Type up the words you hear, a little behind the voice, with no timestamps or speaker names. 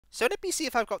So let me see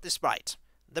if I've got this right.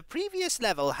 The previous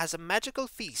level has a magical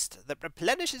feast that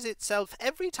replenishes itself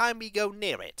every time we go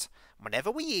near it.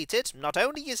 Whenever we eat it, not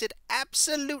only is it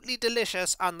absolutely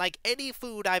delicious, unlike any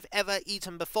food I've ever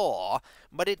eaten before,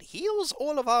 but it heals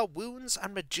all of our wounds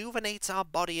and rejuvenates our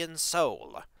body and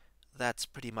soul. That's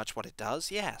pretty much what it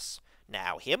does, yes.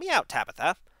 Now, hear me out,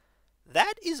 Tabitha.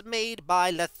 That is made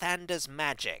by Lathander's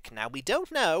magic. Now, we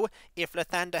don't know if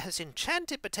Lathander has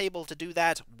enchanted the table to do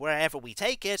that wherever we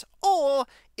take it, or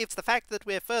if the fact that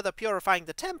we're further purifying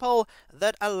the temple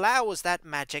that allows that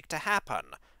magic to happen.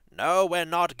 No, we're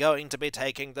not going to be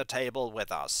taking the table with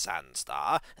us,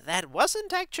 Sandstar. That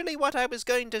wasn't actually what I was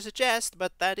going to suggest,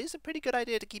 but that is a pretty good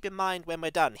idea to keep in mind when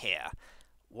we're done here.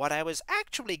 What I was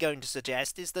actually going to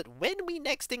suggest is that when we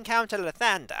next encounter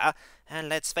Lathander, and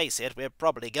let's face it, we're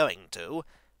probably going to,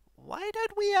 why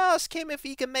don't we ask him if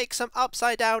he can make some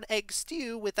upside-down egg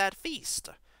stew with that feast?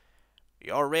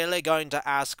 You're really going to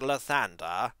ask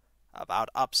Lathander about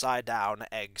upside-down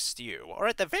egg stew? Or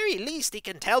at the very least, he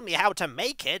can tell me how to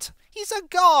make it. He's a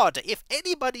god! If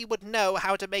anybody would know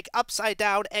how to make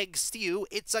upside-down egg stew,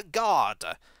 it's a god.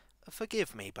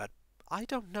 Forgive me, but I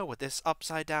don't know what this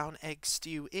upside-down egg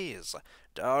stew is.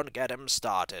 Don't get him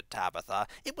started, Tabitha.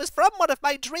 It was from one of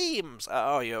my dreams.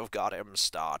 Oh, you've got him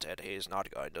started. He's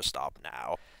not going to stop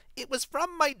now. It was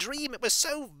from my dream. It was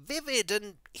so vivid,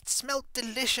 and it smelled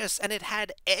delicious, and it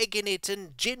had egg in it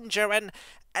and ginger, and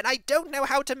I don't know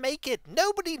how to make it.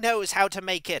 Nobody knows how to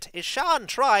make it. Ishan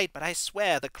tried, but I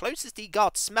swear the closest he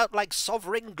got smelt like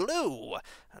sovereign glue.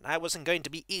 And I wasn't going to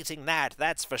be eating that,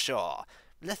 that's for sure.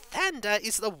 Lathander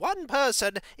is the one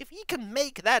person, if he can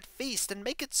make that feast and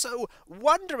make it so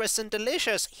wondrous and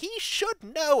delicious, he should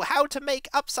know how to make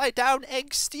upside-down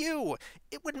egg stew.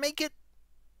 It would make it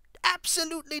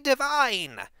absolutely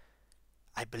divine.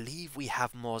 I believe we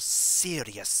have more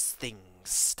serious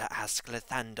things to ask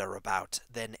Lathander about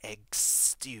than egg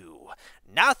stew.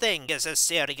 Nothing is as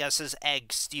serious as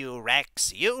egg stew,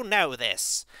 Rex. You know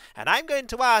this. And I'm going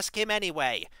to ask him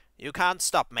anyway. You can't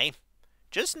stop me.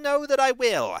 Just know that I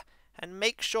will, and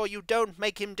make sure you don't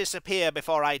make him disappear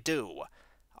before I do.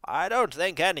 I don't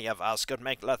think any of us could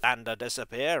make Lathander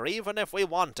disappear, even if we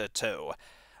wanted to.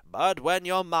 But when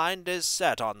your mind is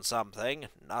set on something,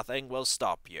 nothing will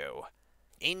stop you.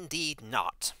 Indeed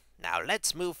not. Now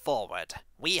let's move forward.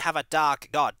 We have a dark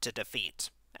god to defeat,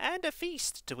 and a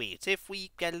feast to eat if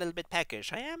we get a little bit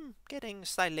peckish. I am getting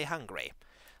slightly hungry.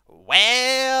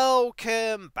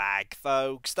 Welcome back,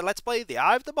 folks, to Let's Play The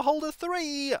Eye of the Beholder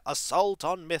 3, Assault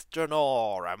on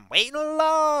Mithranor, and when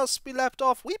last we left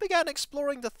off, we began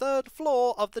exploring the third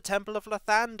floor of the Temple of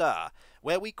Lathander,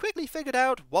 where we quickly figured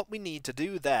out what we need to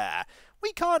do there.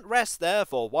 We can't rest there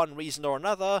for one reason or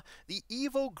another. The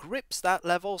evil grips that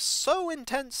level so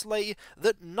intensely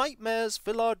that nightmares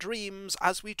fill our dreams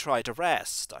as we try to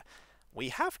rest. We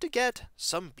have to get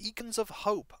some beacons of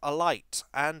hope alight,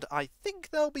 and I think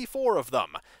there'll be 4 of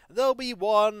them. There'll be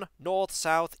 1 north,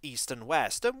 south, east, and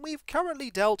west, and we've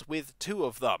currently dealt with 2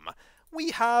 of them.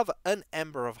 We have an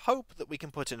Ember of Hope that we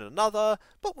can put in another,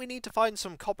 but we need to find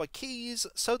some copper keys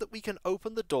so that we can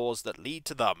open the doors that lead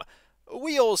to them.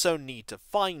 We also need to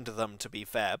find them, to be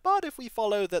fair, but if we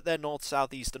follow that they're north,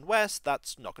 south, east, and west,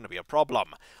 that's not going to be a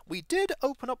problem. We did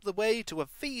open up the way to a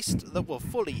feast that will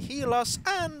fully heal us,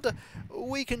 and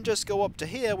we can just go up to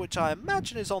here, which I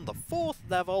imagine is on the 4th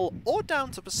level, or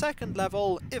down to the 2nd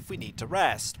level if we need to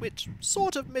rest, which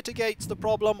sort of mitigates the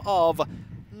problem of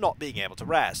not being able to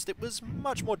rest. It was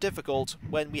much more difficult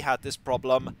when we had this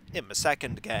problem in the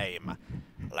 2nd game.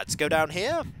 Let's go down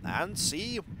here and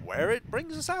see where it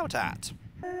brings us out at.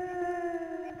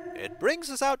 It brings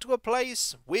us out to a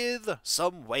place with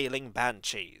some wailing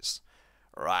banshees.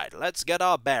 Right, let's get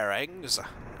our bearings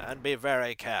and be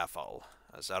very careful,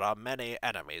 as there are many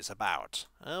enemies about.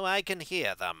 Oh, I can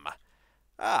hear them.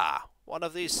 Ah, one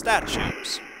of these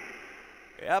statues.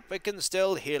 Yep, it can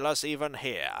still heal us even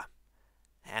here.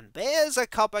 And there's a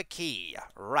copper key.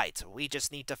 Right, we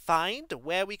just need to find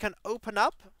where we can open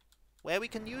up, where we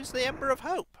can use the Ember of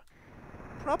Hope.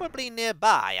 Probably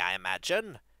nearby, I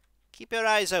imagine. Keep your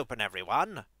eyes open,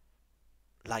 everyone.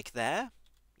 Like there?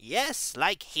 Yes,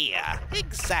 like here.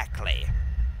 Exactly.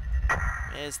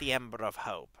 There's the Ember of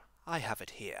Hope. I have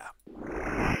it here.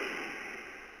 The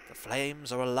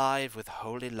flames are alive with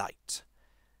holy light.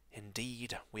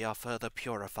 Indeed, we are further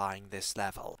purifying this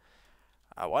level.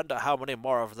 I wonder how many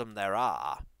more of them there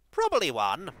are. Probably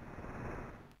 1.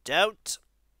 Don't.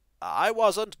 I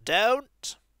wasn't.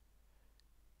 Don't.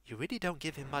 You really don't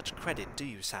give him much credit, do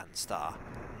you, Sandstar?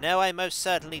 No, I most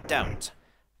certainly don't.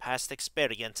 Past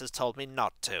experience has told me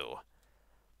not to.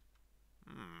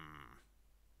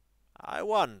 I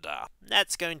wonder.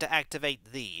 That's going to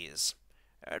activate these.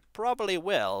 It probably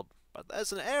will, but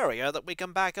there's an area that we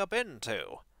can back up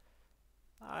into.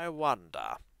 I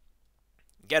wonder.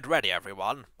 Get ready,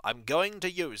 everyone. I'm going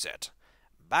to use it.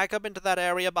 Back up into that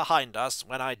area behind us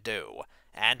when I do.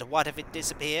 And what if it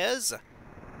disappears?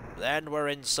 Then we're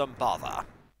in some bother.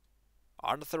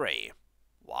 On 3.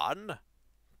 1,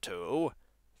 2,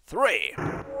 3.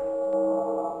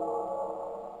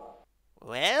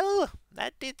 Well,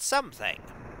 that did something.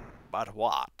 But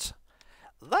what?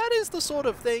 That is the sort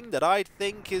of thing that I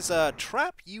think is a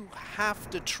trap you have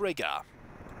to trigger.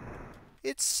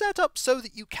 It's set up so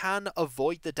that you can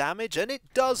avoid the damage, and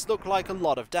it does look like a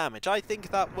lot of damage. I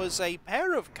think that was a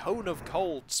pair of Cone of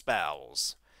Cold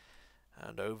spells.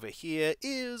 And over here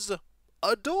is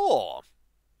a door.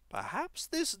 Perhaps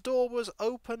this door was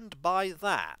opened by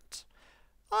that.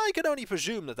 I can only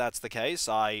presume that that's the case.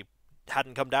 I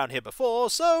hadn't come down here before,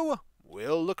 so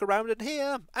we'll look around in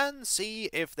here and see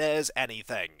if there's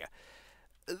anything.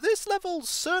 This level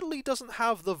certainly doesn't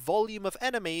have the volume of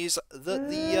enemies that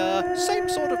the same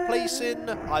sort of place in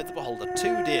Eye of the Beholder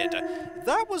 2 did.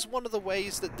 That was one of the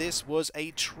ways that this was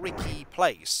a tricky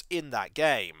place in that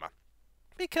game,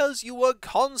 because you were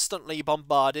constantly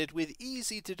bombarded with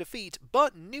easy-to-defeat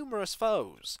but numerous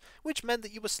foes, which meant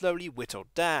that you were slowly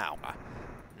whittled down.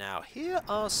 Now here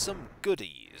are some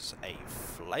goodies. A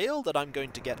flail that I'm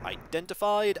going to get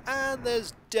identified, and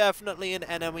there's definitely an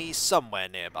enemy somewhere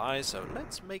nearby, so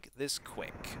let's make this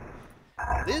quick.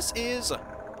 This is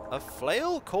a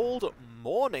flail called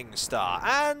Morning Star,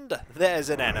 and there's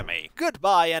an enemy.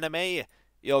 Goodbye, enemy.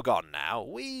 You're gone now.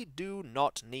 We do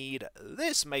not need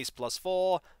this mace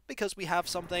 +4 because we have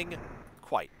something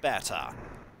quite better.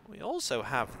 We also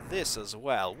have this as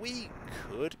well. We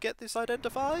could get this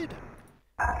identified.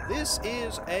 This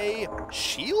is a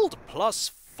shield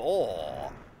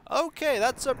 +4. Okay,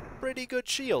 that's a pretty good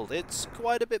shield. It's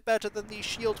quite a bit better than the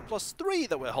shield +3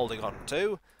 that we're holding on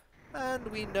to. And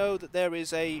we know that there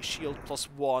is a shield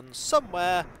 +1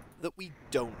 somewhere that we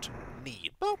don't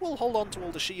need. But we'll hold on to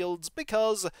all the shields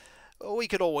because we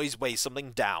could always weigh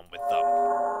something down with them.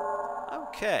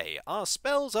 Okay, our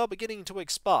spells are beginning to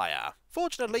expire.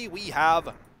 Fortunately, we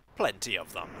have plenty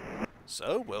of them.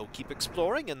 So we'll keep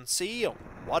exploring and see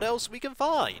what else we can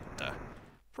find.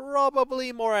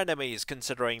 Probably more enemies,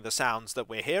 considering the sounds that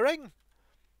we're hearing.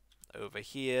 Over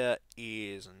here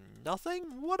is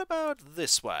nothing. What about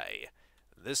this way?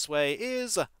 This way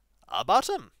is a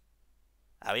button.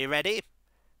 Are we ready?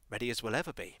 Ready as we'll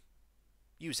ever be.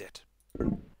 Use it.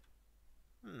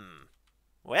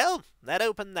 Well, that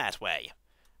opened that way.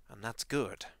 And that's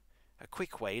good. A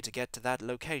quick way to get to that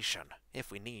location, if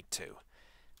we need to.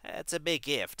 It's a big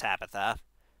if, Tabitha.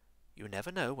 You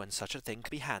never know when such a thing could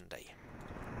be handy.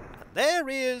 And there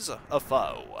is a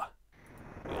foe.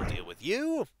 We'll deal with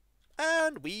you,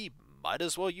 and we might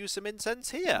as well use some incense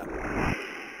here.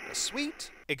 The sweet,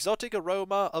 exotic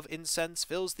aroma of incense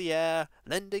fills the air,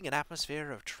 lending an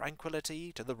atmosphere of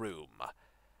tranquility to the room.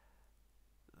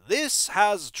 This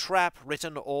has trap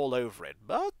written all over it,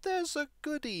 but there's a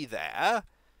goodie there,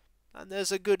 and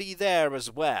there's a goodie there as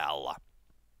well.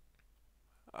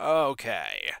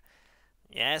 Okay.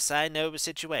 Yes, I know the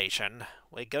situation.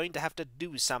 We're going to have to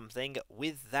do something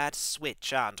with that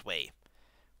switch, aren't we?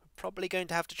 We're probably going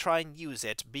to have to try and use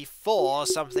it before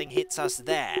something hits us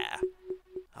there.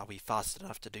 Are we fast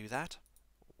enough to do that?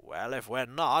 Well, if we're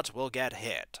not, we'll get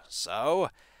hit. So,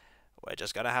 we're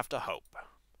just going to have to hope.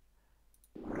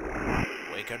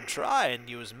 We can try and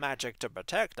use magic to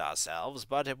protect ourselves,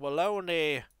 but it will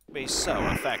only be so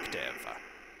effective.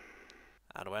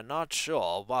 And we're not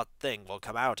sure what thing will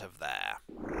come out of there.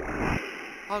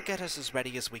 I'll get us as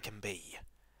ready as we can be.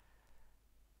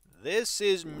 This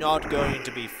is not going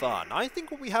to be fun. I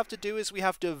think what we have to do is we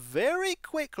have to very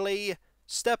quickly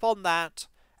step on that,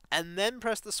 and then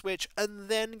press the switch, and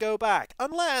then go back.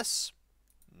 Unless...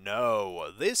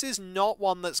 No, this is not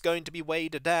one that's going to be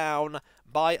weighed down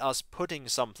by us putting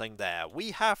something there.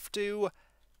 We have to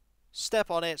step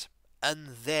on it, and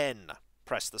then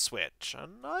press the switch.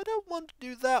 And I don't want to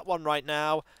do that one right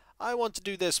now. I want to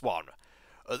do this one.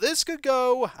 This could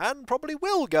go, and probably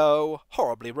will go,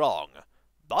 horribly wrong.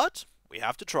 But we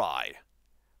have to try.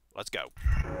 Let's go.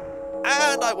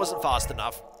 And I wasn't fast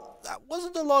enough. That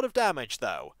wasn't a lot of damage,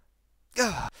 though.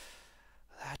 That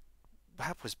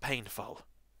was painful.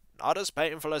 Not as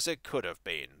painful as it could have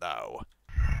been, though.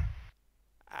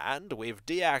 And we've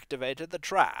deactivated the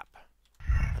trap,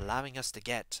 allowing us to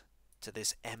get to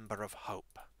this ember of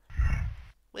hope.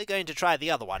 We're going to try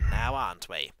the other one now, aren't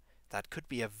we? That could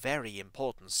be a very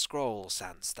important scroll,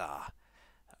 Sandstar.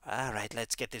 Alright,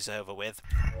 let's get this over with.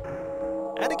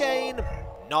 And again,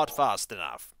 not fast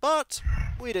enough, but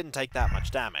we didn't take that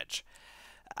much damage.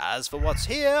 As for what's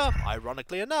here,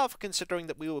 ironically enough, considering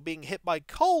that we were being hit by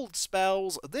cold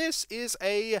spells, this is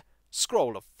a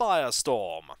Scroll of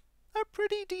Firestorm. A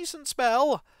pretty decent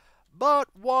spell, but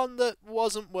one that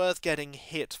wasn't worth getting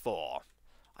hit for.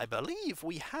 I believe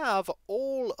we have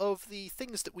all of the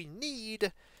things that we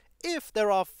need if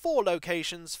there are 4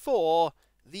 locations for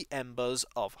the Embers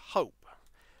of Hope.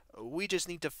 We just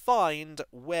need to find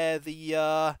where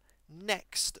the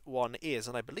next one is,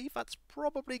 and I believe that's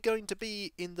probably going to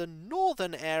be in the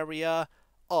northern area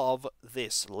of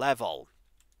this level.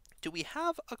 Do we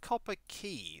have a copper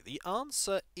key? The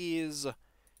answer is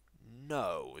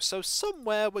no. So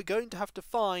somewhere we're going to have to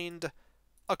find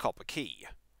a copper key.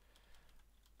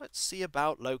 Let's see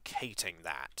about locating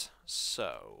that.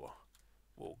 So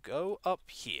we'll go up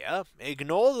here,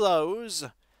 ignore those,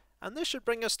 and this should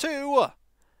bring us to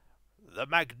the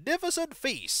Magnificent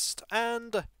Feast,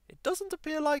 and it doesn't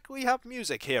appear like we have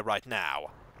music here right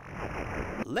now.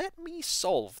 Let me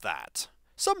solve that.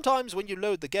 Sometimes when you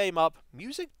load the game up,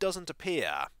 music doesn't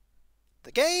appear.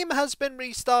 The game has been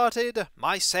restarted,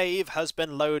 my save has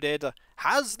been loaded,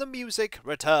 has the music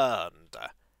returned?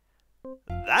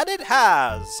 That it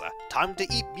has! Time to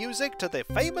eat music to the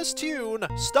famous tune,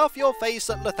 Stuff Your Face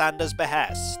at Lathander's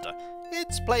Behest.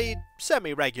 It's played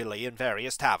semi-regularly in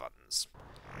various taverns.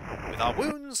 With our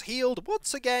wounds healed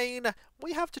once again,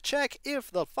 we have to check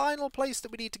if the final place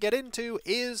that we need to get into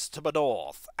is to the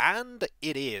north, and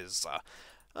it is.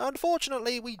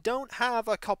 Unfortunately, we don't have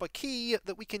a copper key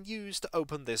that we can use to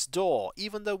open this door,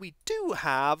 even though we do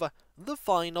have the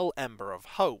final Ember of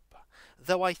Hope,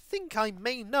 though I think I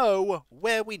may know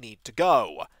where we need to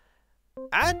go.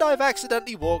 And I've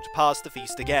accidentally walked past the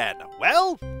feast again.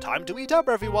 Well, time to eat up,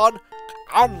 everyone.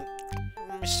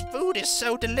 This food is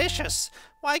so delicious.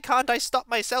 Why can't I stop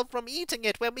myself from eating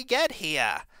it when we get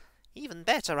here? Even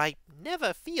better, I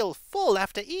never feel full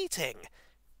after eating.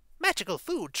 Magical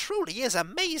food truly is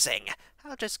amazing.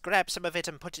 I'll just grab some of it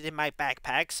and put it in my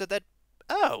backpack so that...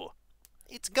 Oh,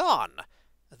 it's gone.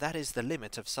 That is the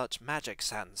limit of such magic,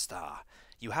 Sandstar.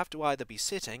 You have to either be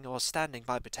sitting or standing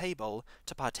by the table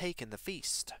to partake in the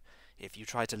feast. If you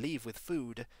try to leave with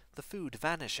food, the food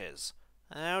vanishes.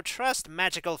 Oh, trust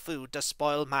magical food to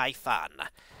spoil my fun.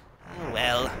 Oh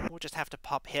well, we'll just have to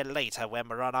pop here later when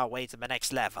we're on our way to the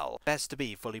next level. Best to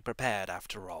be fully prepared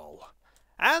after all.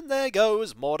 And there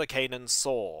goes Mordenkainen's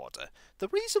sword. The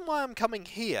reason why I'm coming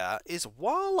here is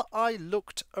while I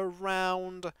looked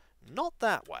around, not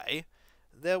that way,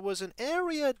 there was an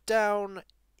area down,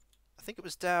 I think it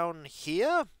was down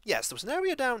here? Yes, there was an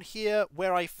area down here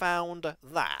where I found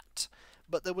that.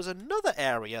 But there was another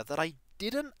area that I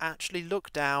didn't actually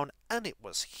look down, and it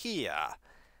was here.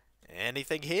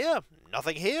 Anything here?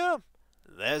 Nothing here?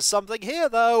 There's something here,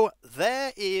 though.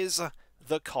 There is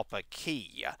the copper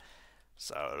key.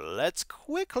 So let's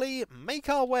quickly make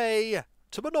our way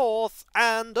to the north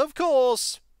and, of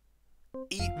course,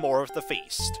 eat more of the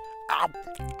feast.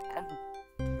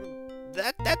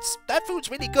 That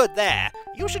food's really good there.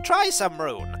 You should try some,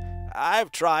 Rune.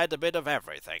 I've tried a bit of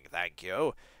everything, thank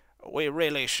you. We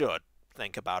really should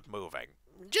think about moving.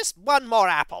 Just one more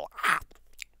apple.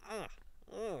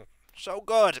 So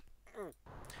good.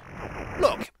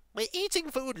 Look, we're eating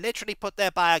food literally put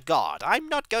there by a god. I'm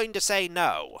not going to say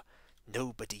no.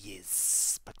 Nobody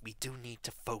is, but we do need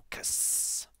to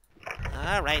focus.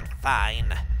 Alright, fine.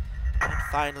 That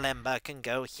final ember can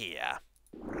go here.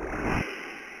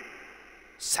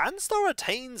 Sandstar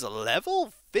attains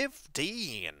level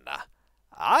 15.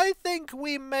 I think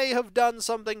we may have done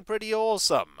something pretty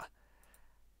awesome.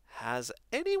 Has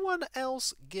anyone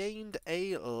else gained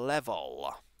a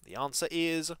level? The answer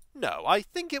is no. I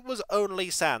think it was only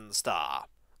Sandstar.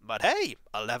 But hey,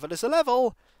 a level is a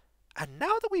level. And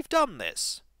now that we've done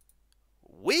this,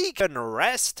 we can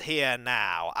rest here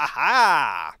now.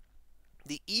 Aha!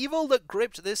 The evil that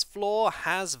gripped this floor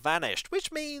has vanished,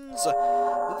 which means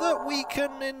that we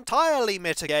can entirely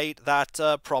mitigate that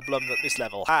problem that this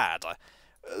level had.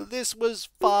 This was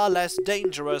far less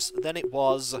dangerous than it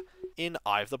was in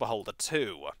Eye of the Beholder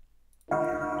 2.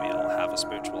 We'll have a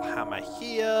spiritual hammer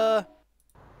here.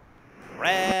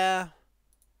 Prayer.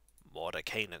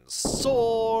 Mordenkainen's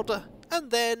sword.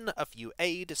 And then a few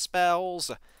aid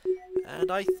spells.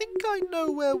 And I think I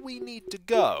know where we need to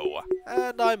go.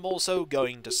 And I'm also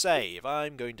going to save.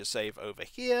 I'm going to save over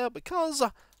here because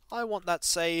I want that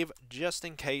save just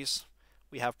in case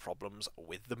we have problems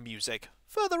with the music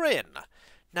further in.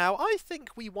 Now, I think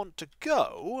we want to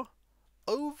go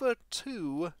over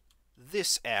to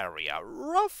this area,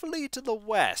 roughly to the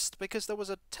west, because there was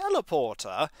a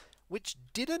teleporter which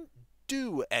didn't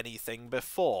do anything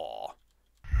before.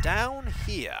 down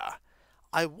here.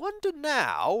 I wonder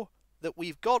now that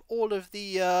we've got all of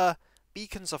the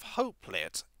beacons of hope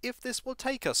lit, if this will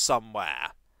take us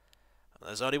somewhere.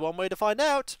 There's only one way to find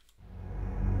out.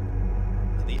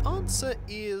 And the answer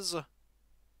is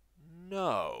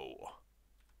no.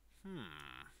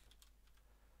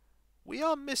 We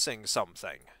are missing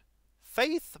something.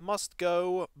 Faith must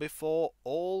go before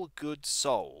all good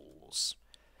souls.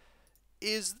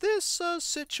 Is this a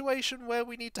situation where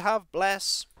we need to have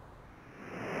bless?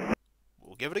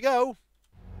 We'll give it a go.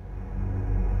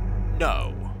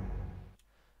 No.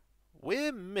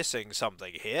 We're missing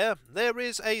something here. There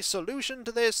is a solution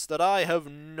to this that I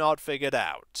have not figured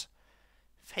out.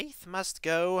 Faith must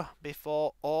go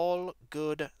before all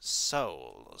good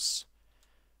souls.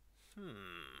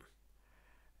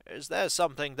 Is there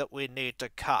something that we need to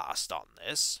cast on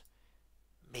this?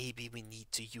 Maybe we need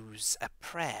to use a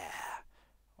prayer.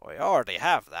 We already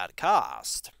have that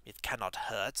cast. It cannot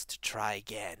hurt to try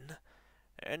again.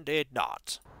 Indeed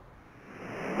not.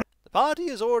 The party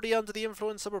is already under the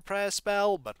influence of a prayer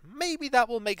spell, but maybe that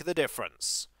will make the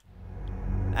difference.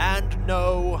 And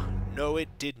no,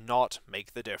 it did not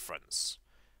make the difference.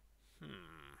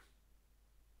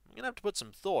 I'm going to have to put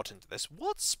some thought into this.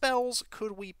 What spells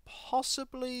could we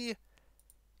possibly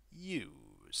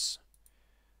use?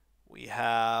 We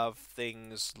have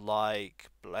things like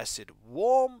Blessed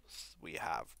Warmth, we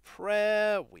have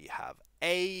Prayer, we have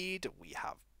Aid, we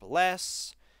have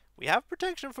Bless. We have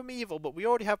Protection from Evil, but we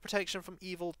already have Protection from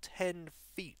Evil 10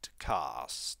 feet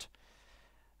cast.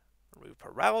 Remove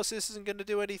Paralysis isn't going to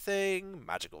do anything.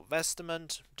 Magical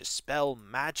Vestment, Dispel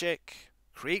Magic.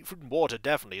 Create Food and Water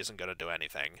definitely isn't going to do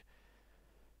anything.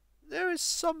 There is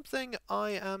something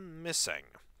I am missing.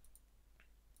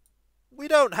 We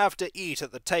don't have to eat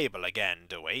at the table again,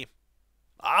 do we?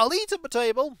 I'll eat at the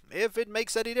table, if it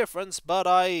makes any difference, but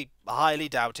I highly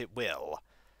doubt it will.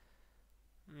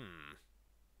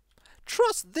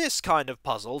 Trust this kind of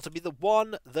puzzle to be the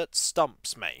one that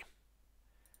stumps me.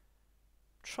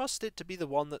 Trust it to be the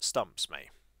one that stumps me.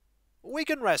 We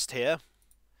can rest here.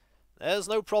 There's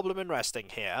no problem in resting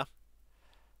here.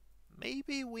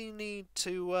 Maybe we need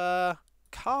to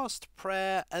cast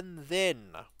prayer and then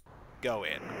go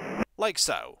in. Like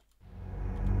so.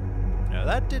 No,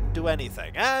 that didn't do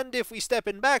anything. And if we step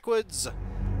in backwards,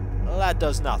 that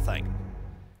does nothing.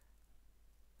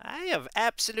 I have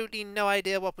absolutely no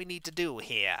idea what we need to do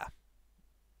here.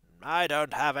 I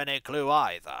don't have any clue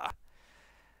either.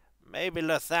 Maybe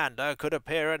Lathander could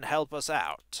appear and help us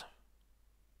out.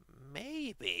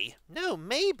 Maybe? No,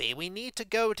 maybe we need to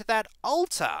go to that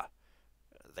altar.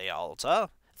 The altar?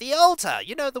 The altar!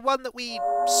 You know, the one that we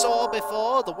saw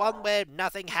before? The one where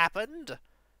nothing happened?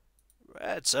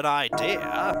 That's an idea.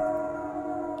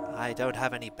 I don't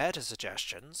have any better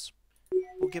suggestions.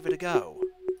 We'll give it a go.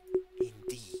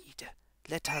 Indeed.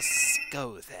 Let us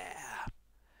go there.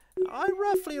 I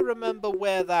roughly remember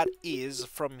where that is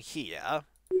from here.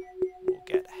 We'll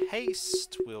get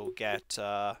haste, we'll get,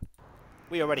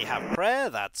 we already have prayer,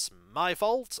 that's my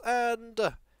fault,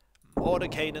 and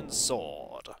Mordekainen's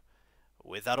sword.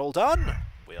 With that all done,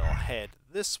 we'll head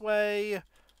this way,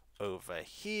 over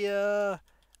here,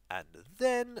 and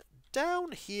then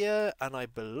down here, and I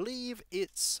believe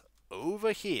it's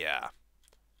over here.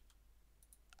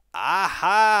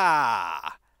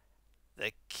 Aha!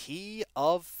 The Key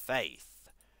of Faith.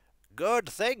 Good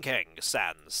thinking,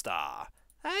 Sandstar.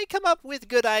 I come up with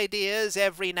good ideas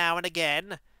every now and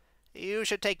again. You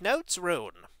should take notes,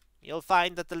 Rune. You'll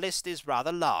find that the list is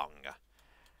rather long.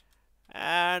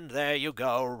 And there you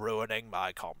go, ruining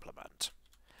my compliment.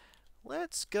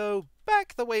 Let's go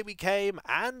back the way we came,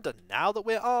 and now that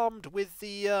we're armed with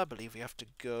the, I believe we have to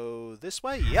go this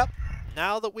way, yep.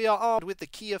 Now that we are armed with the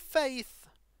Key of Faith,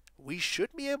 we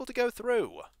should be able to go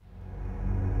through.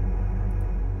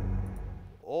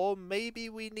 Or maybe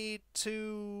we need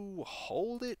to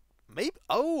hold it, maybe,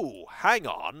 oh, hang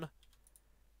on.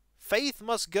 Faith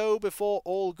must go before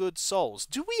all good souls.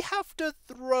 Do we have to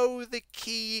throw the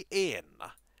key in?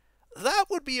 That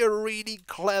would be a really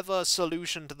clever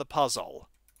solution to the puzzle.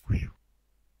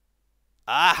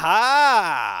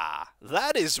 Aha!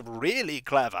 That is really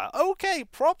clever. Okay,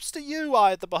 props to you,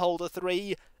 Eye of the Beholder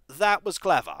 3. That was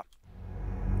clever.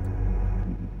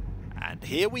 And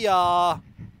here we are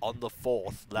on the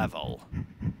 4th level.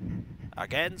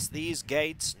 Against these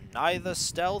gates, neither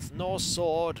stealth nor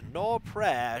sword nor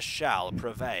prayer shall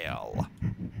prevail.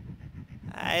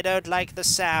 I don't like the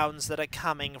sounds that are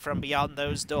coming from beyond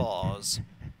those doors.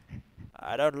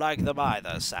 I don't like them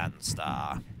either,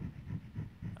 Sandstar.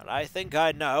 And I think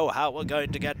I know how we're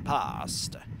going to get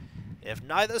past. If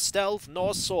neither stealth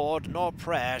nor sword nor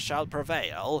prayer shall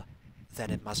prevail, Then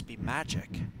it must be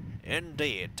magic.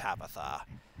 Indeed, Tabitha.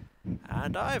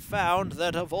 And I've found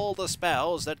that of all the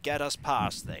spells that get us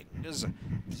past things,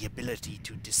 The ability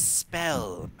to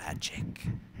dispel magic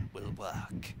will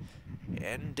work.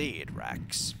 indeed,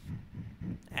 Rex.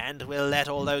 And we'll let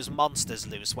all those monsters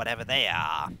loose, whatever they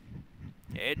are.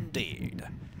 Indeed.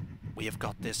 We have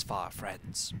got this far,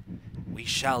 friends. We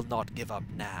shall not give up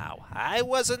now. I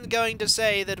wasn't going to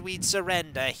say that we'd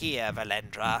surrender here,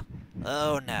 Valendra.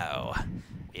 Oh no.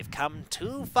 We've come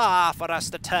too far for us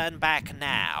to turn back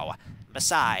now.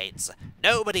 Besides,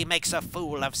 nobody makes a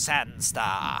fool of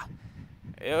Sandstar.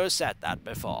 You said that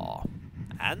before.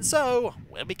 And so,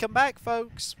 when we come back,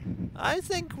 folks, I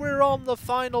think we're on the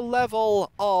final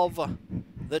level of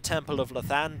the Temple of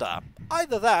Lathander.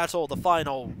 Either that or the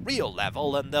final real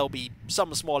level, and there'll be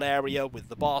some small area with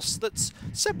the boss that's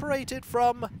separated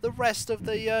from the rest of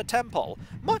the temple.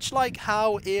 Much like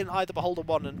how in either Beholder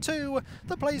 1 and 2,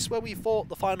 the place where we fought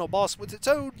the final boss was its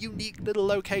own unique little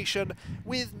location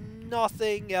with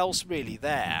nothing else really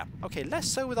there. Okay, less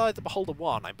so with either Beholder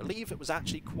 1. I believe it was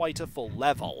actually quite a full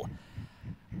level.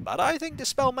 But I think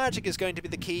Dispel Magic is going to be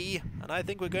the key, and I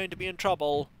think we're going to be in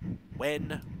trouble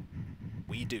when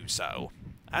we do so.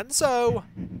 And so,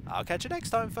 I'll catch you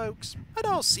next time, folks, and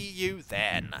I'll see you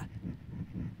then.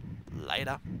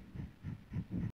 Later.